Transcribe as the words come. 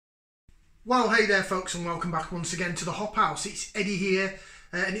Well, hey there folks, and welcome back once again to the Hop House. It's Eddie here,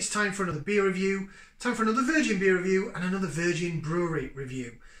 and it's time for another beer review, time for another virgin beer review, and another virgin brewery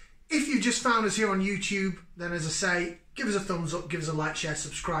review. If you've just found us here on YouTube, then as I say, give us a thumbs up, give us a like, share,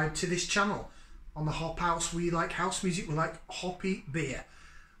 subscribe to this channel. On the Hop House, we like house music, we like hoppy beer.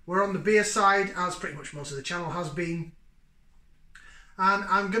 We're on the beer side, as pretty much most of the channel has been. And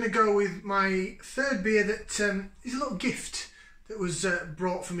I'm going to go with my third beer that is a little gift that was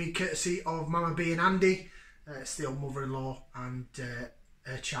brought for me courtesy of Momma B and Andy. It's the old mother-in-law and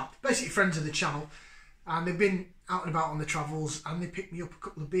her chap, basically friends of the channel, and they've been out and about on the travels, and they picked me up a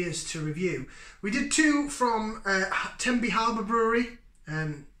couple of beers to review. We did two from Tenby Harbour Brewery.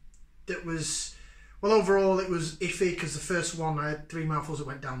 That was, well, overall it was iffy because the first one I had 3 mouthfuls that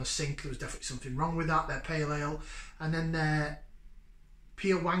went down the sink. There was definitely something wrong with that. Their pale ale, and then their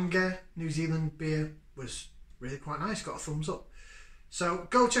Piawanga New Zealand beer was really quite nice, got a thumbs up. So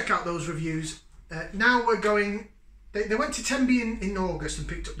go check out those reviews. Now we're going, they went to Tenby in August and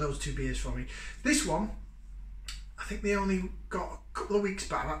picked up those two beers for me. This one, I think they only got a couple of weeks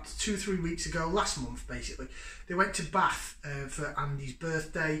back, about 2 or 3 weeks ago, last month basically. They went to Bath for Andy's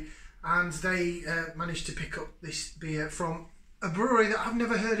birthday, and they managed to pick up this beer from a brewery that I've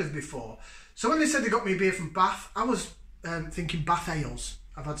never heard of before. So when they said they got me a beer from Bath, I was thinking Bath Ales.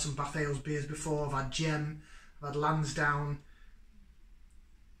 I've had some Bath Ales beers before. I've had Gem, I've had Lansdowne,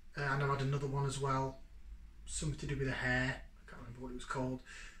 and I've had another one as well, something to do with the hair. I can't remember what it was called.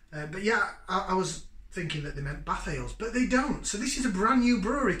 But yeah, I was thinking that they meant Bath Ales, but they don't. So this is a brand new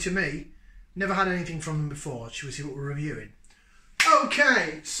brewery to me. Never had anything from them before. Shall we see what we're reviewing?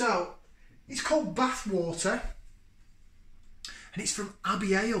 Okay, so it's called Bathwater, and it's from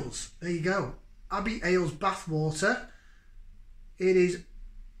Abbey Ales. There you go. Abbey Ales Bathwater. It is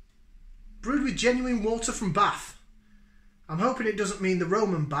brewed with genuine water from Bath. I'm hoping it doesn't mean the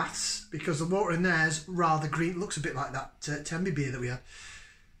Roman baths, because the water in there is rather green. It looks a bit like that Tenby beer that we had.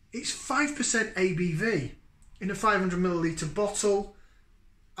 It's 5% ABV in a 500ml bottle.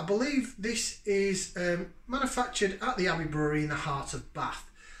 I believe this is manufactured at the Abbey Brewery in the heart of Bath.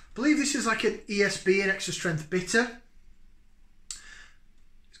 I believe this is like an ESB, an extra strength bitter.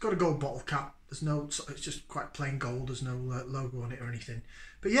 It's got a gold bottle cap. There's no, it's just quite plain gold. There's no logo on it or anything.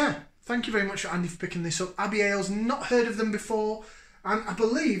 But yeah, thank you very much, Andy, for picking this up. Abbey Ales, not heard of them before. And I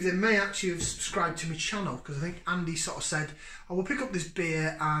believe they may actually have subscribed to my channel, because I think Andy sort of said, I will pick up this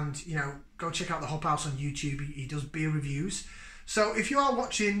beer and, you know, go check out the Hop House on YouTube. He does beer reviews. So if you are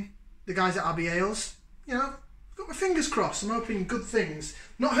watching the guys at Abbey Ales, you know, I've got my fingers crossed. I'm hoping good things.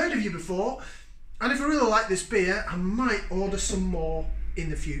 Not heard of you before. And if I really like this beer, I might order some more in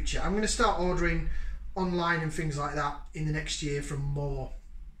the future. I'm going to start ordering online and things like that in the next year from more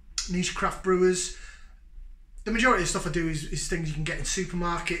niche craft brewers. The majority of stuff I do is things you can get in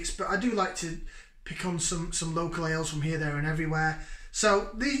supermarkets, but I do like to pick on some local ales from here, there and everywhere. So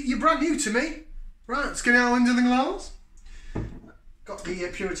you're brand new to me. Right, let's get our into the glass. Got the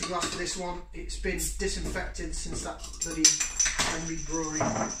purity glass for this one. It's been disinfected since that bloody Henry Brewery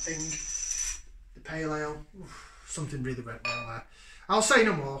thing. The pale ale. Oof, something really went wrong there. I'll say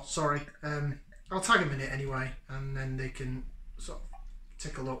no more, sorry. I'll tag them in it anyway, and then they can sort of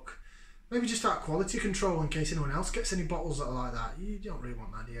take a look. Maybe just out quality control in case anyone else gets any bottles that are like that. You don't really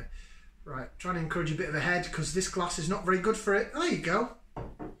want that, do you? Right, trying to encourage a bit of a head, because this glass is not very good for it. There you go.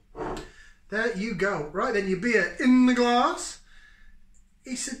 There you go. Right then, your beer in the glass.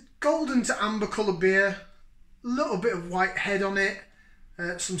 It's a golden to amber colour beer. A little bit of white head on it.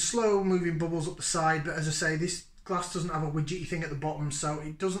 Some slow moving bubbles up the side, but as I say, this glass doesn't have a widgety thing at the bottom, so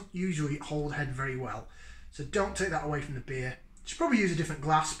it doesn't usually hold head very well. So don't take that away from the beer. You should probably use a different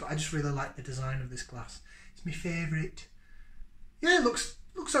glass, but I just really like the design of this glass. It's my favourite. Yeah, it looks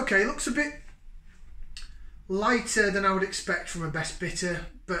okay. It looks a bit lighter than I would expect from a best bitter,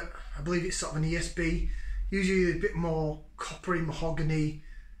 but I believe it's sort of an ESB. Usually a bit more coppery, mahogany,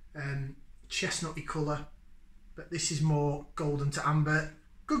 chestnutty colour, but this is more golden to amber.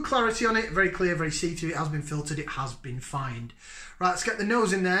 Good clarity on it, very clear, very see-through. It has been filtered, it has been fined. Right, let's get the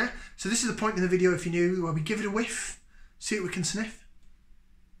nose in there. So this is the point in the video, if you're new, where we give it a whiff, see what we can sniff.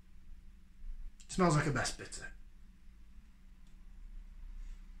 It smells like a best bitter.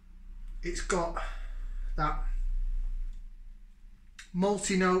 It's got that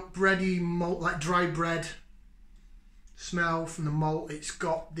malty note, bready malt, like dry bread smell from the malt. It's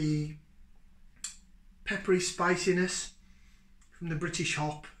got the peppery spiciness from the British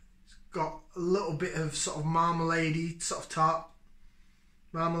hop. It's got a little bit of sort of marmalade-y, sort of tart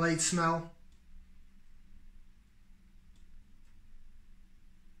marmalade smell.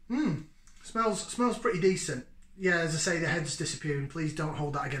 Smells pretty decent. yeah, as I say, the head's disappearing. Please don't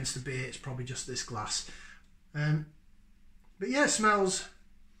hold that against the beer. It's probably just this glass. But yeah, smells.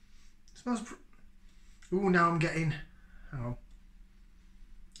 Ooh, now I'm getting. Hang on.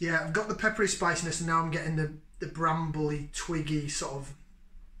 Yeah, I've got the peppery spiciness, and now I'm getting the brambly, twiggy sort of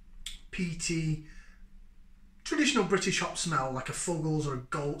peaty, traditional British hop smell, like a Fuggles or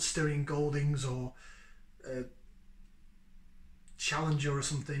a Styrian Goldings or a Challenger or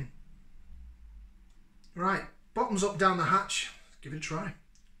something. Right, bottoms up down the hatch. Let's give it a try.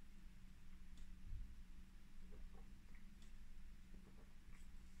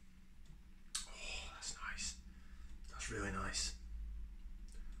 Oh, that's nice. That's really nice.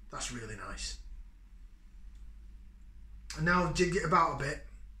 That's really nice. And now I've jigged it about a bit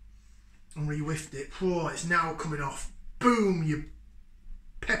and re-whiffed it. Whoa, it's now coming off. Boom, you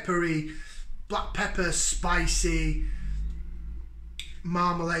peppery, black pepper, spicy,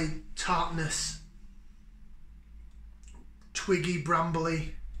 marmalade, tartness, twiggy, brambly,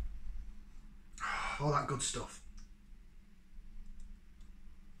 all that good stuff.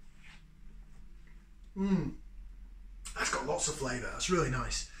 That's got lots of flavour. That's really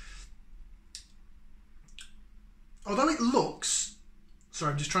nice. Although it looks...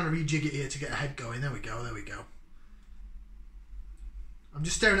 Sorry, I'm just trying to rejig it here to get a head going. There we go, there we go. I'm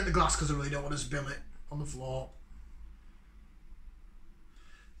just staring at the glass because I really don't want to spill it on the floor.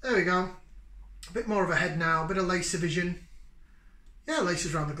 There we go. A bit more of a head now, a bit of lacer vision. Yeah,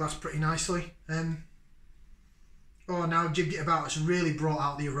 laces around the glass pretty nicely. Oh, now I've jigged it about. It's really brought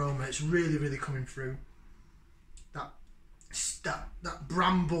out the aroma. It's really, really coming through. That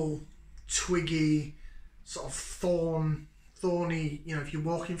bramble, twiggy, sort of thorny, you know, if you're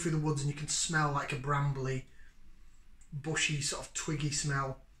walking through the woods and you can smell like a brambly, bushy, sort of twiggy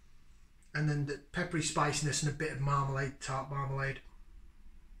smell. And then the peppery spiciness and a bit of marmalade, tart marmalade.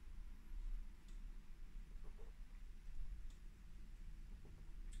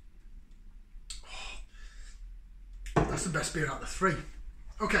 Oh, that's the best beer out of the three.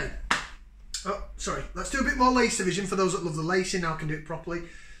 Okay. Oh, sorry. Let's do a bit more lace division for those that love the lacing. Now I can do it properly. Look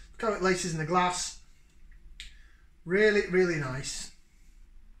how it laces in the glass. Really, really nice.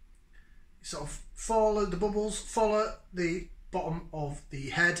 Sort of follow the bubbles, follow the bottom of the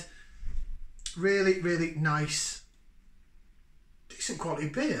head. Really, really nice. Decent quality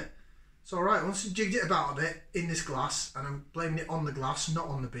beer. It's alright. Once I've jigged it about a bit in this glass, and I'm blaming it on the glass, not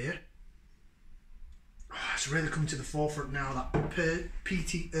on the beer. Oh, it's really coming to the forefront now, that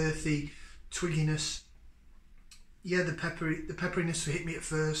peaty, earthy twigginess. Yeah, the pepperiness hit me at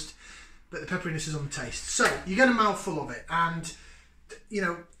first, but the pepperiness is on the taste. So you get a mouthful of it, and you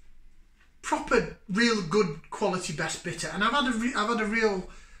know, proper, real good quality best bitter. And I've had a real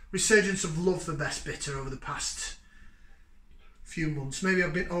resurgence of love for best bitter over the past few months. Maybe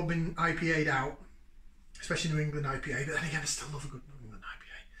I've been IPA'd out, especially New England IPA. But then again, I still love a good New England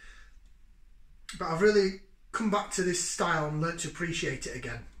IPA. But I've really come back to this style and learnt to appreciate it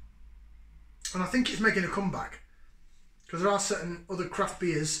again. And I think it's making a comeback, because there are certain other craft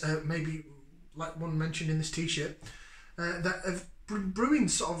beers, maybe like one mentioned in this t-shirt, that have brewing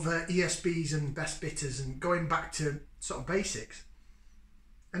sort of ESBs and best bitters and going back to sort of basics.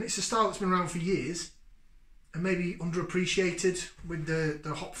 And it's a style that's been around for years and maybe underappreciated with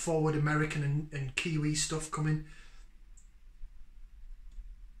the hop forward American and Kiwi stuff coming.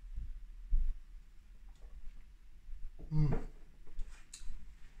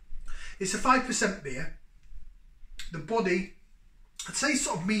 It's a 5% beer. The body, I'd say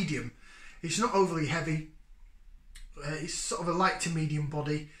sort of medium. It's not overly heavy. It's sort of a light to medium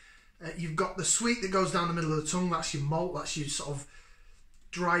body. You've got the sweet that goes down the middle of the tongue. That's your malt. That's your sort of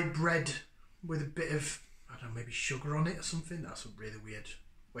dry bread with a bit of, I don't know, maybe sugar on it or something. That's a really weird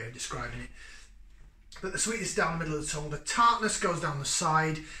way of describing it. But the sweetness down the middle of the tongue. The tartness goes down the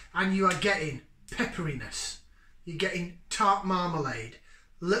side. And you are getting pepperiness. You're getting tart marmalade.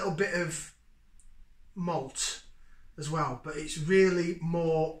 Little bit of malt as well, but it's really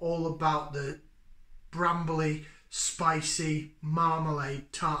more all about the brambly, spicy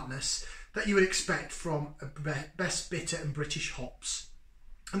marmalade tartness that you would expect from a best bitter and British hops.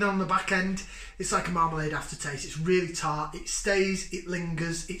 And then on the back end, it's like a marmalade aftertaste. It's really tart. It stays, it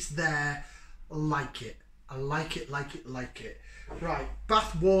lingers, it's there. I like it. I like it, like it, like it. Right,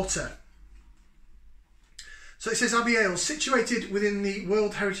 Bath water. So it says Abbey Ales, situated within the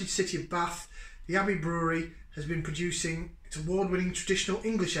World Heritage City of Bath, the Abbey Brewery has been producing its award-winning traditional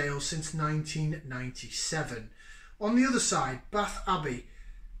English ales since 1997. On the other side, Bath Abbey.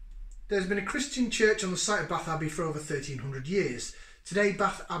 There's been a Christian church on the site of Bath Abbey for over 1300 years. Today,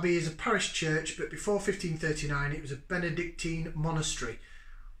 Bath Abbey is a parish church, but before 1539 it was a Benedictine monastery.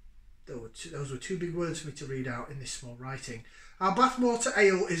 Those were two big words for me to read out in this small writing. Our Bathwater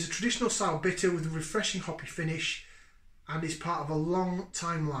Ale is a traditional style bitter with a refreshing hoppy finish and is part of a long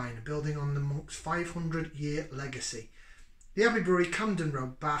timeline building on the monk's 500-year legacy. The Abbey Brewery, Camden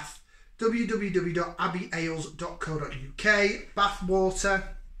Road, Bath. www.abbeyales.co.uk. Bathwater,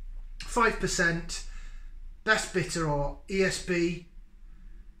 5%, best bitter or ESB.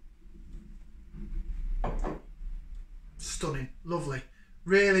 Stunning, lovely,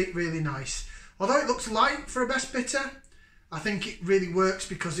 really, really nice. Although it looks light for a best bitter, I think it really works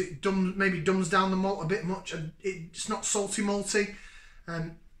because it maybe dumbs down the malt a bit much, and it's not salty malty.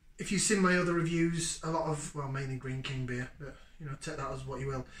 If you've seen my other reviews, a lot of, well, mainly Green King beer, but you know, take that as what you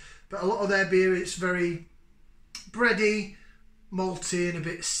will. But a lot of their beer, it's very bready, malty, and a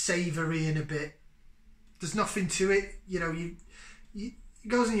bit savoury, and a bit. There's nothing to it, you know. It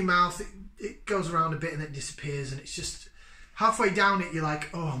goes in your mouth, it goes around a bit, and it disappears, and it's just halfway down it, you're like,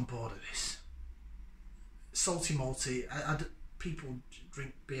 oh, I'm bored of this. Salty malty. People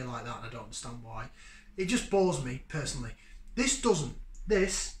drink beer like that, and I don't understand why. It just bores me personally. This doesn't.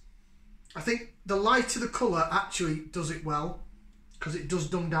 This, I think the lighter the colour actually does it well, because it does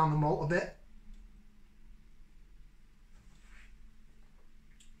dumb down the malt a bit.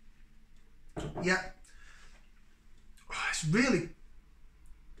 Yeah. Oh, it's really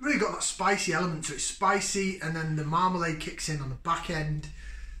got that spicy element to it. Spicy, and then the marmalade kicks in on the back end.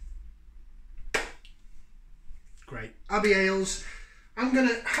 Great. Abbey Ales. I'm going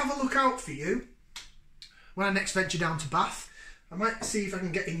to have a look out for you when I next venture down to Bath. I might see if I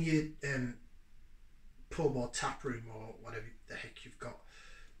can get in your pub or tap room or whatever the heck you've got.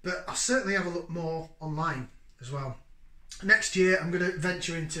 But I'll certainly have a look more online as well. Next year I'm going to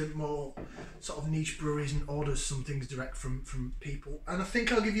venture into more sort of niche breweries and order some things direct from people. And I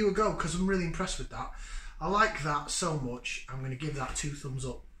think I'll give you a go because I'm really impressed with that. I like that so much. I'm going to give that 2 thumbs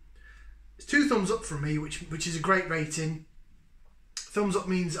up. It's 2 thumbs up from me, which is a great rating. Thumbs up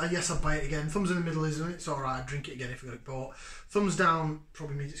means, yes, I'll buy it again. Thumbs in the middle is, it's alright, I'd drink it again if I got it bought. Thumbs down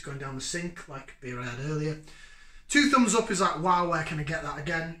probably means it's going down the sink, like beer I had earlier. 2 thumbs up is like, wow, where can I get that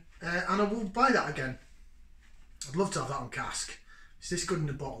again? And I will buy that again. I'd love to have that on cask. It's this good in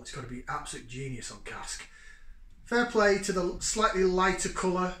the bottle, it's got to be absolute genius on cask. Fair play to the slightly lighter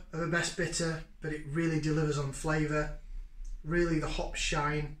colour of a best bitter, but it really delivers on flavour. Really, the hop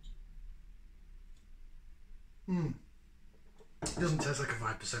shine. It doesn't taste like a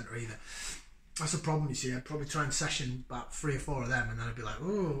 5%er either. That's the problem, you see. I'd probably try and session about 3 or 4 of them, and then I'd be like,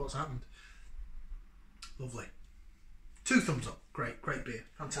 oh, what's happened? Lovely. 2 thumbs up. Great beer.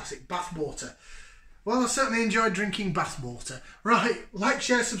 Fantastic. Bathwater. Well, I certainly enjoyed drinking Bathwater. Right, like,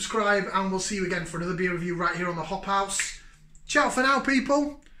 share, subscribe, and we'll see you again for another beer review right here on the Hop House. Ciao for now,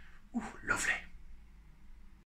 people. Ooh, lovely.